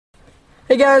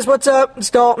Hey guys, what's up? It's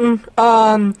Dalton.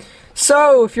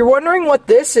 So if you're wondering what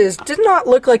this is, it did not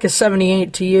look like a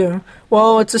 78 to you.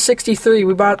 Well, it's a 63.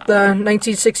 We bought the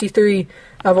 1963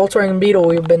 Volkswagen Beetle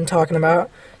we've been talking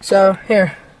about. So,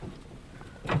 here.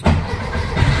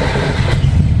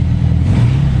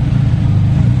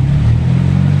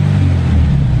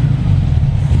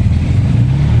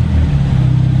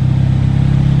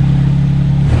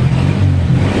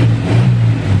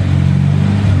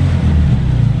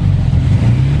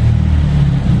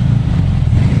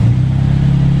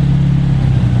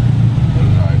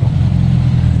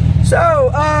 So,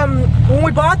 when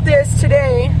we bought this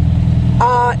today,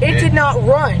 it did not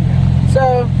run.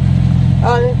 So,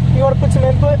 you want to put some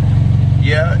input?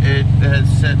 Yeah, it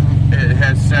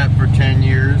has sat for 10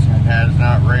 years and has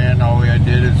not ran. All I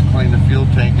did is clean the fuel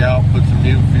tank out, put some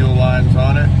new fuel lines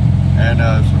on it, and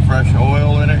some fresh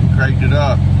oil in it, and cranked it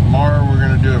up. Tomorrow we're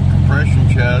going to do a compression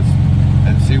test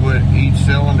and see what each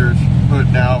cylinder's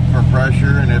putting out for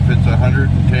pressure, and if it's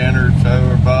 110 or so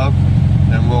or above,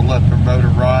 then we'll let the motor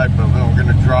ride, but then we're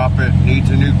going to drop it. It needs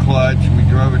a new clutch. We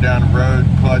drove it down the road.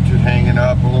 Clutch is hanging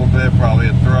up a little bit, probably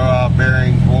a throwout,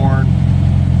 bearings worn.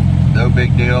 No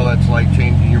big deal. That's like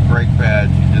changing your brake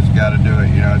pads. You just got to do it.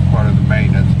 You know, it's part of the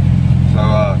maintenance. So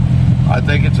I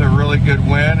think it's a really good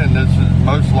win, and this is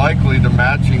most likely the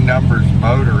matching numbers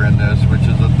motor in this, which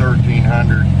is a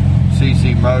 1300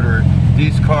 cc motor.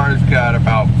 These cars got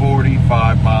about 45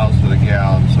 miles to the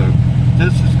gallon, so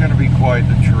this is going to be quite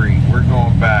the treat. We're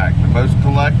going back. The most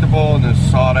collectible and is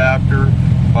sought after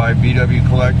by BW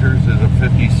collectors is a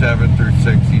 57 through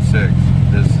 66.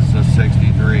 This is a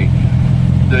 63.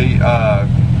 The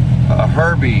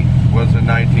Herbie was a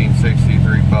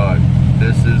 1963 Bug.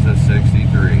 This is a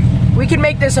 63. We can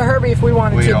make this a Herbie if we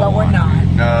wanted to, but we're not.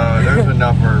 No, there's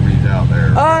enough Herbies out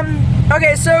there.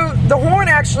 Okay, so the horn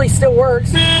actually still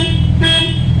works.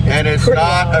 And it's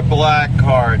not a black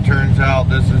car. It turns out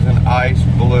this is an ice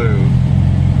blue.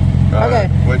 Okay.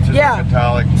 Which is a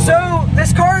metallic blue. So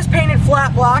this car is painted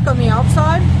flat black on the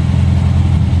outside.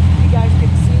 You guys can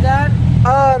see that.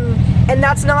 And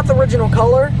that's not the original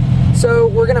color. So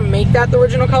we're gonna make that the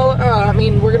original color.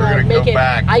 We're gonna make it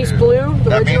ice blue.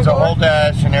 That means the whole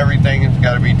dash and everything has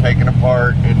got to be taken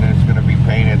apart, and it's gonna be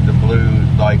painted the blue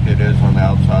like it is on the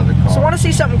outside of the car. So want to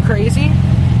see something crazy?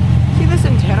 See this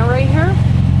antenna right here?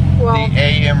 Well, the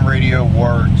AM radio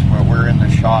works, but we're in the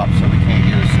shop, so we can't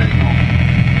get a signal.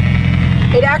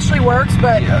 It actually works,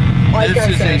 but like this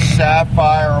is a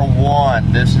Sapphire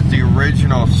 1. This is the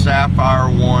original Sapphire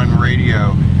 1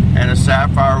 radio. And a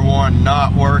Sapphire 1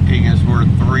 not working is worth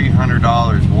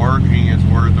 $300. Working is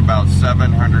worth about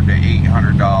 $700 to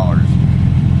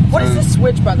 $800. What is this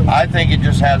switch, by the way? I think it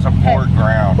just has a port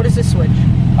ground. What is this switch?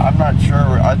 I'm not sure.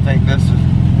 I think this is,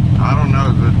 I don't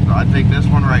know. I think this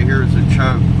one right here is a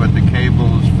choke, but the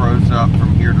cable is froze up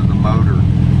from here to the motor.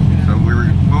 So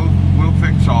we'll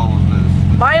fix all of this.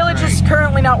 Mileage is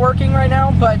currently not working right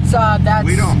now, but that's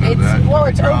we don't know that. Well,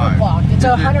 it's overclocked. It's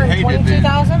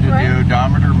 122,000, right? Did the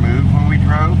odometer move when we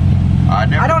drove? I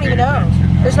don't even know.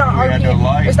 There's not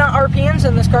RPMs. There's not RPMs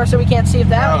in this car, so we can't see if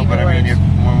that. No, but I mean,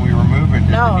 when we were moving,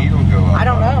 did the needle go up? I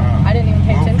don't know. I didn't even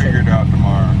pay attention. We'll figure it out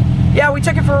tomorrow. Yeah, we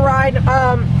took it for a ride.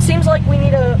 Seems like we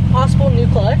need a possible new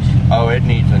clutch. Oh, it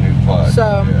needs a new clutch.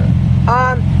 So,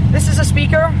 this is a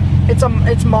speaker. It's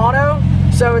mono,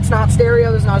 so it's not stereo.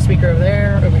 There's not a speaker over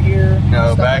there, over here.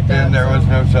 No, back then there was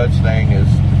no such thing as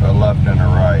a left and a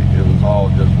right. It was all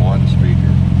just one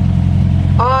speaker.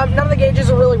 None of the gauges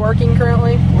are really working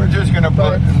currently. We're just gonna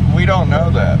put. We don't know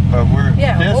that, but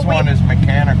this one is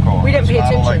mechanical. We didn't pay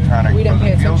attention. Electronic. We didn't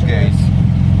pay attention. The fuel gauge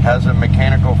has a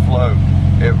mechanical float.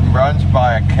 It runs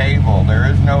by a cable. There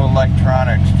is no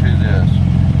electronics to this.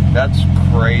 That's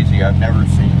crazy. I've never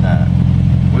seen that.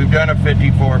 We've done a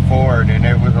 54 Ford, and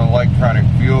it was an electronic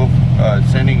fuel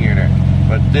sending unit.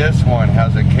 But this one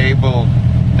has a cable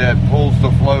that pulls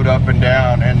the float up and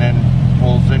down, and then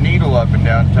pulls the needle up and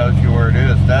down, tells you where it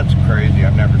is. That's crazy.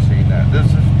 I've never seen that. This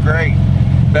is great.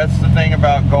 That's the thing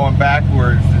about going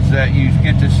backwards, is that you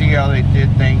get to see how they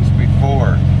did things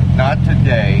before, not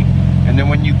today. And then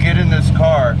when you get in this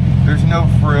car, there's no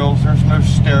frills, there's no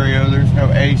stereo, there's no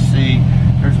AC,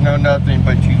 there's no nothing,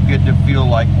 but you get to feel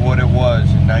like what it was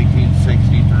in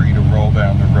 1963 to roll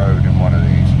down the road in one of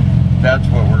these. That's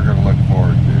what we're going to look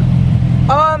forward to.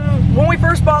 When we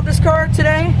first bought this car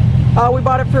today, we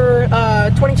bought it for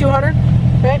 $2,200,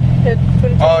 right?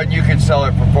 Oh, and you can sell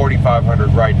it for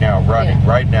 $4,500 right now, running,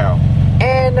 right now.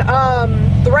 And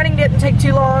the running didn't take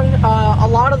too long. A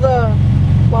lot of the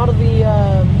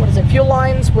fuel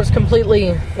lines was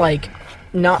completely like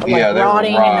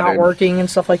rotting and not working and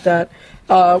stuff like that.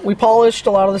 We polished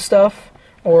a lot of the stuff.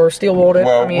 or steel bolt it?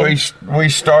 Well, I mean, we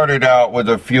started out with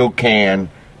a fuel can,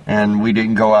 and we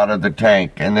didn't go out of the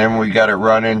tank, and then we got it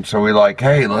running, so we like,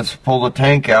 hey, let's pull the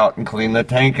tank out and clean the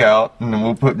tank out, and then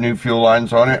we'll put new fuel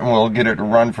lines on it, and we'll get it to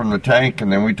run from the tank.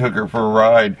 And then we took it for a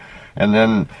ride, and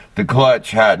then the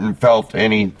clutch hadn't felt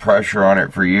any pressure on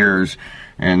it for years,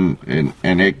 and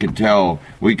we could tell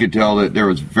that there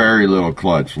was very little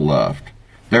clutch left.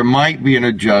 There might be an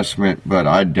adjustment, but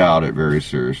I doubt it very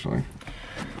seriously.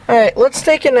 all right, let's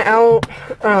take an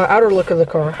outer look of the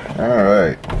car. All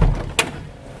right.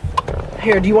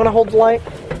 Here, do you want to hold the light?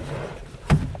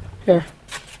 Here.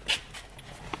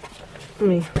 Let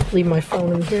me leave my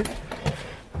phone in here.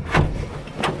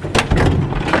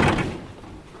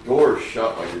 Door's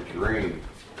shut like a dream.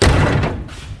 There's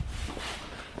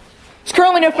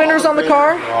currently no fenders on the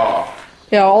car.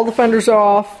 Yeah, all the fenders are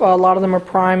off. A lot of them are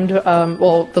primed.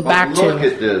 Well, the back two. Look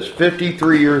at this.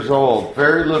 53 years old.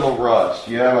 Very little rust.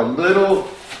 You have a little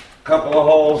couple of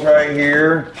holes right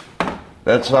here.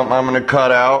 That's something I'm going to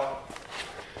cut out.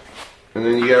 And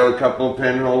then you got a couple of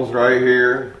pinholes right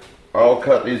here. I'll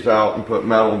cut these out and put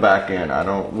metal back in.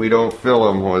 We don't fill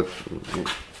them with,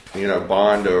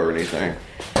 Bondo or anything.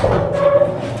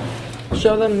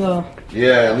 Show them the.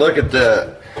 Yeah, look at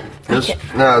that. This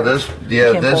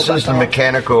is the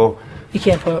mechanical. You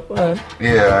can't put.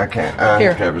 Yeah, I can't.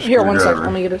 Here, 1 second.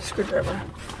 Let me get a screwdriver.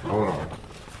 Hold on.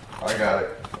 I got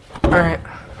it. All right.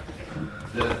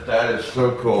 That is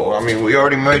so cool. I mean, we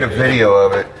already made a video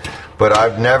of it, but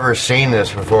I've never seen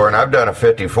this before, and I've done a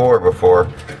 54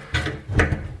 before.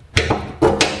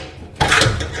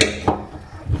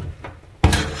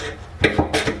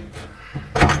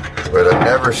 But I've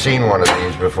never seen one of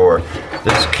these before.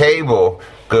 This cable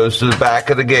goes to the back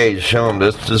of the gauge. Show them,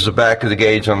 this is the back of the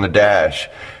gauge on the dash.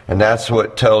 And that's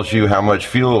what tells you how much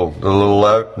fuel, the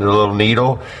little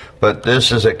needle. But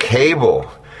this is a cable.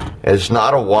 It's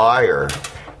not a wire.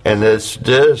 And this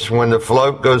when the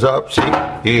float goes up, see,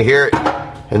 you hear it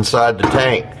inside the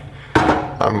tank.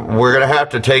 We're going to have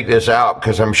to take this out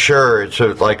because I'm sure it's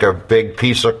like a big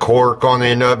piece of cork on the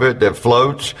end of it that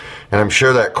floats. And I'm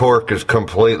sure that cork is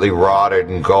completely rotted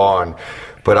and gone.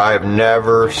 But I have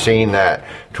never seen that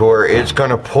to where it's going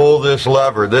to pull this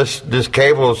lever. This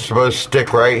cable is supposed to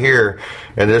stick right here,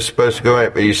 and this is supposed to go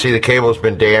in. But you see the cable's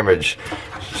been damaged.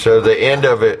 So the end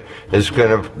of it is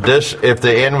going to, if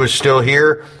the end was still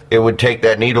here, it would take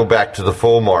that needle back to the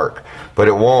full mark. But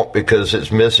it won't because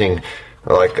it's missing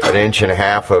like 1.5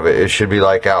 inches of it. It should be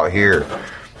like out here.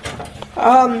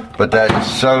 But that is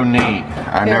so neat.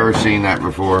 I've never seen that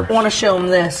before. I want to show them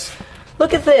this.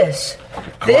 Look at this.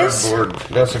 That's a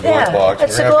glove box.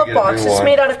 That's a glove box. It's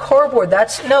made out of cardboard.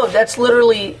 That's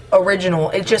literally original.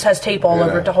 It just has tape all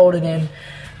over it to hold it in.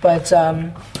 But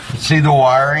see the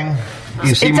wiring?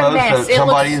 You see but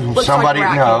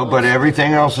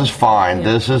everything else is fine.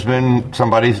 Yeah.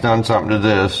 Somebody's done something to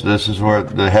this. This is where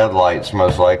the headlights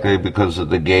most likely because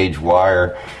of the gauge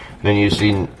wire. Then you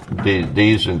see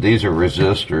these are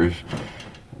resistors.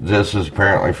 This is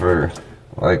apparently for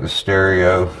like the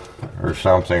stereo or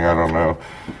something, I don't know.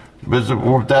 But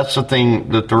that's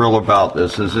the thrill about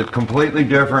this is it's completely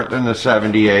different than the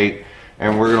 78,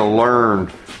 and we're going to learn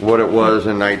what it was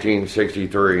in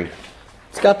 1963.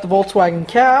 It's got the Volkswagen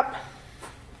cap.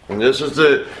 And this is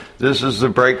the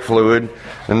brake fluid,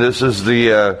 and this is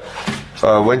the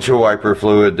windshield wiper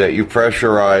fluid that you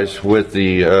pressurize with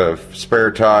the spare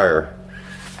tire.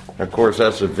 Of course,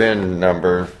 that's the VIN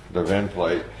number, the VIN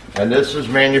plate. And this is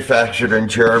manufactured in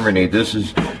Germany. This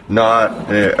is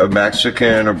not a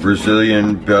Mexican, a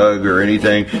Brazilian bug or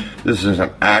anything. This is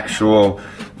an actual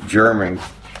German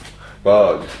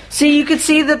bug. See, you could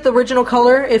see that the original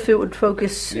color, if it would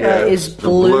focus, is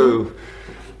blue.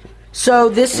 So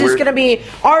this is going to be,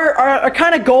 our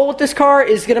kind of goal with this car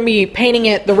is going to be painting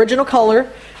it the original color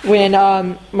when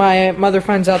my mother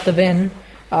finds out the VIN.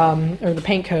 Or the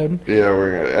paint code. Yeah,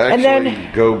 we're going to actually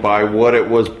go by what it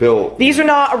was built. These are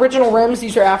not original rims,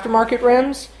 these are aftermarket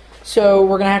rims. So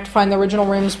we're going to have to find the original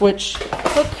rims, which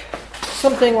look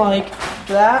something like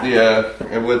that. Yeah,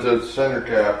 and with the center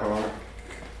cap on it.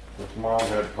 This mom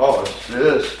had polished.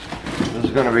 This is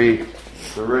going to be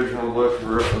the original look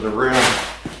of the rim.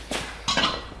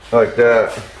 Like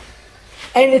that.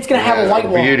 And it's going to have a white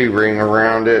wall. Beauty ring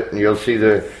around it, and you'll see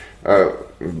the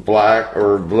black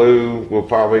or blue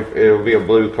it'll be a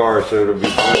blue car, so it'll be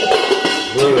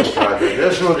blue inside.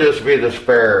 This will just be the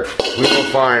spare. We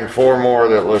will find 4 more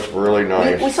that look really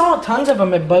nice. We saw tons of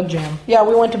them at Bug Jam. Yeah,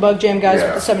 we went to Bug Jam, guys,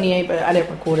 with the 78, but I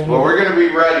didn't record it. Well, we're going to be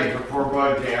ready for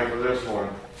Bug Jam for this one.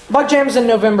 Bug Jam's in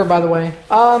November, by the way.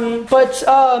 But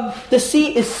the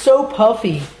seat is so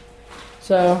puffy.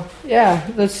 So, yeah,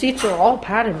 the seats are all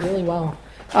padded really well.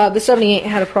 The 78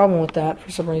 had a problem with that for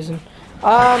some reason.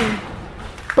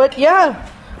 But yeah,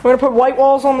 we're gonna put white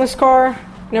walls on this car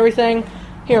and everything.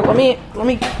 Here, let me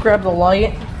grab the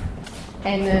light,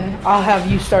 and then I'll have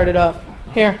you start it up.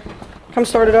 Here, come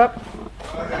start it up.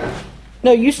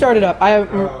 No, you start it up. I'm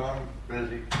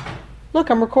busy. Look,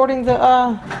 I'm recording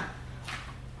the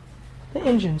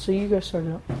engine, so you go start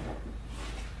it up.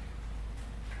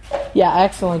 Yeah, I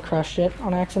accidentally crushed it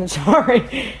on accident.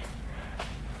 Sorry.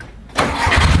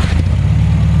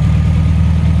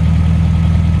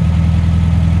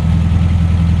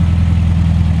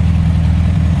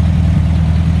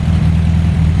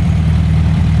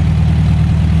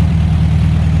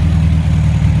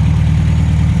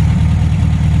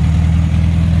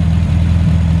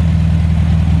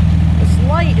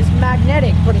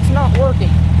 Magnetic, but it's not working.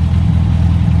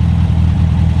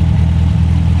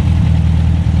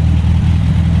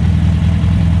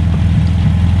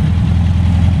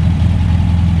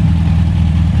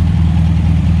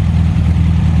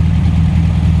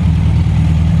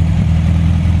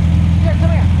 Here,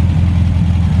 come here.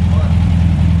 What?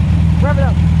 Rev it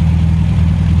up.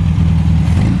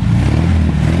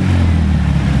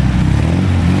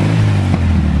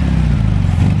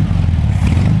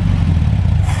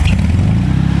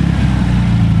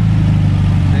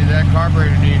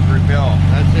 Carburetor needs rebuilt.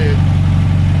 That's it.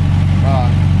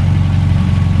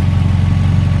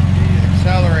 The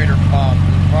accelerator pump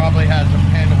probably has a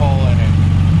pinhole in it.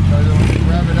 So that when you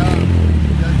rev it up,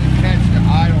 it doesn't catch the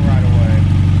idle right away.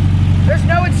 There's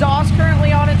no exhaust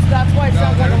currently on it, so that's why it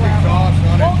sounds like a exhaust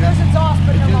on it. Well, there's exhaust,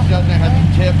 but it just doesn't have the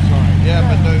tips on it. Yeah,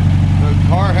 but the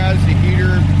car has the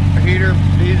heater.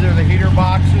 These are the heater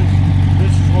boxes.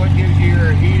 This is what gives you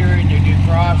your heater and your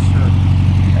defroster.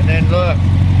 And then look.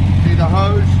 See the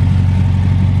hose?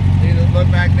 Look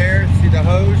back there. See the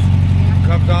hose?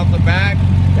 Comes off the back.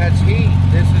 That's heat.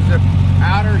 This is the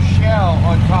outer shell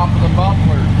on top of the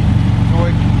muffler. So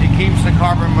it keeps the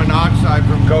carbon monoxide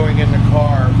from going in the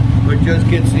car, but just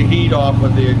gets the heat off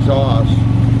of the exhaust.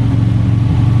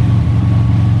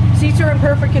 Seats are in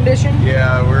perfect condition?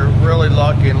 Yeah, we're really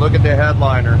lucky. And look at the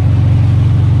headliner.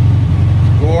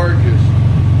 Gorgeous.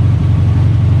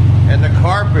 And the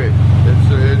carpet,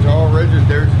 it's all original.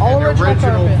 There's all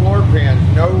original floor pans,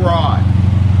 no rot.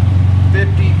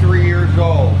 53 years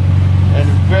old, and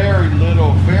very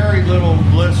little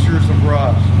blisters of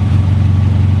rust.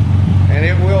 And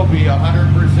it will be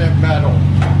 100% metal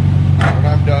when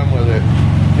I'm done with it.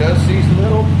 Just these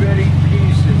little bitty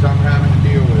pieces I'm having to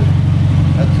deal with.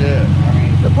 That's it.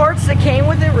 I mean, the parts that came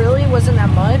with it really wasn't that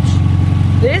much.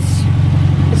 This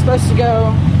is supposed to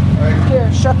go right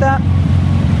here. Shut that.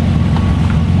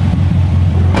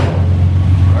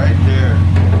 Right there.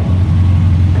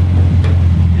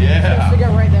 Yeah. Supposed to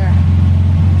go right there.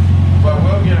 But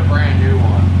we'll get a brand new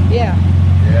one. Yeah.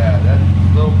 Yeah, that's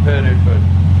a little pitted,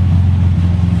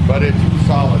 but it's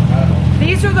solid metal.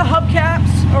 These are the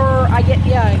hubcaps, or I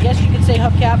guess you could say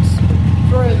hubcaps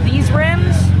for these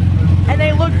rims, and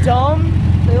they look dumb.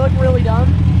 They look really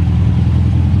dumb.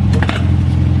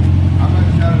 I'm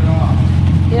gonna shut it off.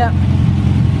 Yeah.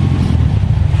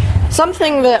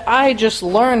 Something that I just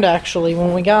learned actually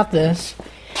when we got this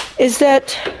is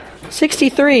that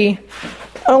 63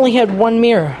 only had one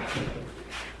mirror.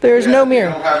 There's no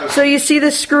mirror. So you see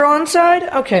this screw-on side?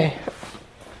 Okay.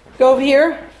 Go over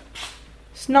here.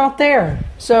 It's not there.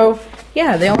 So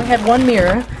yeah, they only had one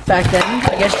mirror back then.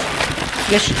 I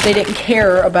guess they didn't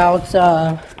care about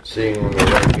seeing on the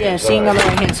right hand side. Seeing on the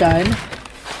right hand side.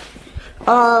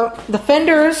 The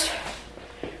fenders.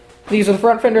 These are the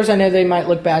front fenders. I know they might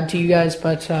look bad to you guys,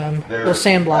 but we'll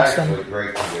sandblast them. They're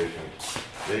great condition.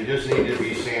 They just need to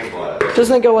be sandblasted.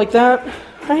 Doesn't it go like that?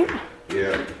 Right?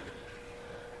 Yeah.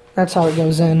 That's how it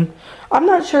goes in. I'm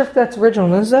not sure if that's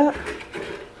original. Is that?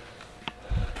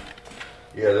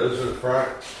 Yeah, those are the front.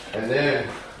 And then...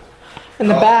 And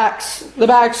the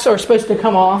backs are supposed to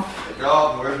come off.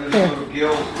 Oh, where do the little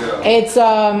gills go? It's,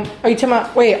 are you talking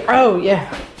about... Wait, oh,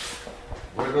 yeah.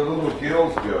 Where the little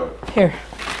gills go? Here.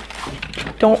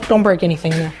 Don't break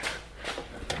anything there.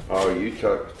 Oh, you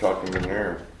talking in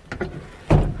there.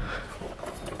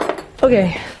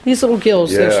 Okay, these little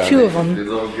gills, there's two of them. The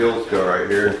little gills go right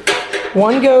here.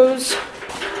 One goes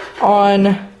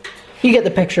on, you get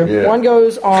the picture. Yeah. One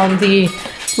goes on the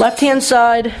left-hand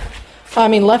side,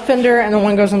 left fender, and then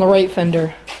one goes on the right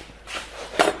fender.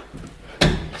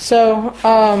 So,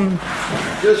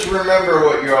 just remember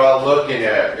what you're all looking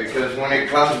at, because when it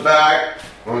comes back,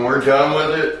 when we're done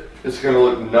with it, it's going to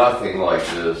look nothing like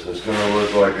this. It's going to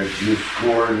look like a just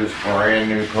gorgeous brand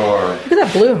new car. Look at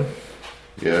that blue.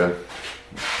 Yeah.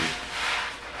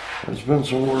 There's been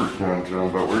some work done to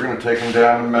them, but we're going to take them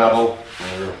down to metal.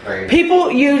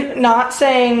 People, you not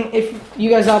saying if you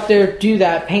guys out there do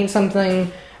that, paint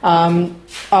something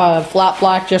flat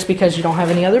black just because you don't have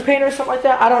any other paint or something like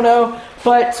that. I don't know,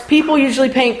 but people usually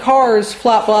paint cars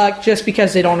flat black just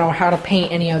because they don't know how to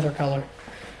paint any other color.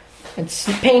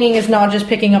 Painting is not just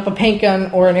picking up a paint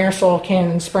gun or an aerosol can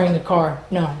and spraying the car.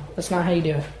 No, that's not how you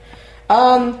do it.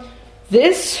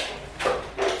 This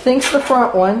thinks the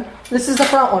front one. This is the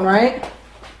front one, right?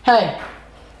 Hey,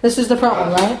 this is the front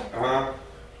one, right?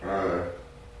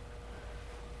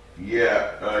 Yeah.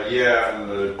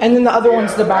 And then the other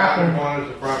one's the back one. One is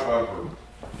the front bumper.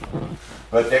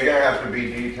 But they're gonna have to be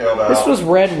detailed out. This was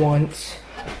red once.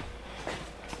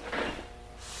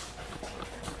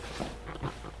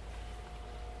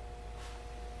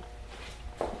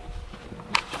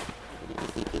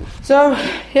 So,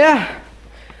 yeah.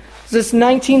 This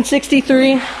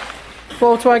 1963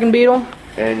 Volkswagen Beetle.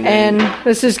 And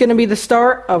this is going to be the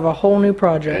start of a whole new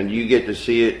project. And you get to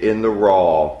see it in the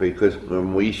raw, because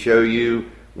when we show you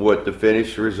what the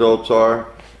finished results are,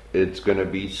 it's going to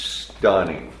be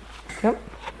stunning. Yep.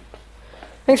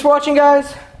 Thanks for watching,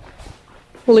 guys.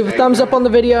 We'll leave a thumbs up on the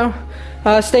video.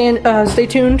 Stay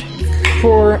tuned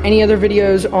for any other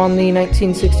videos on the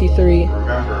 1963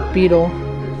 Beetle.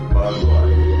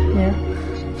 Yeah.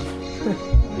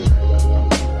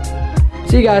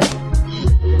 See you guys.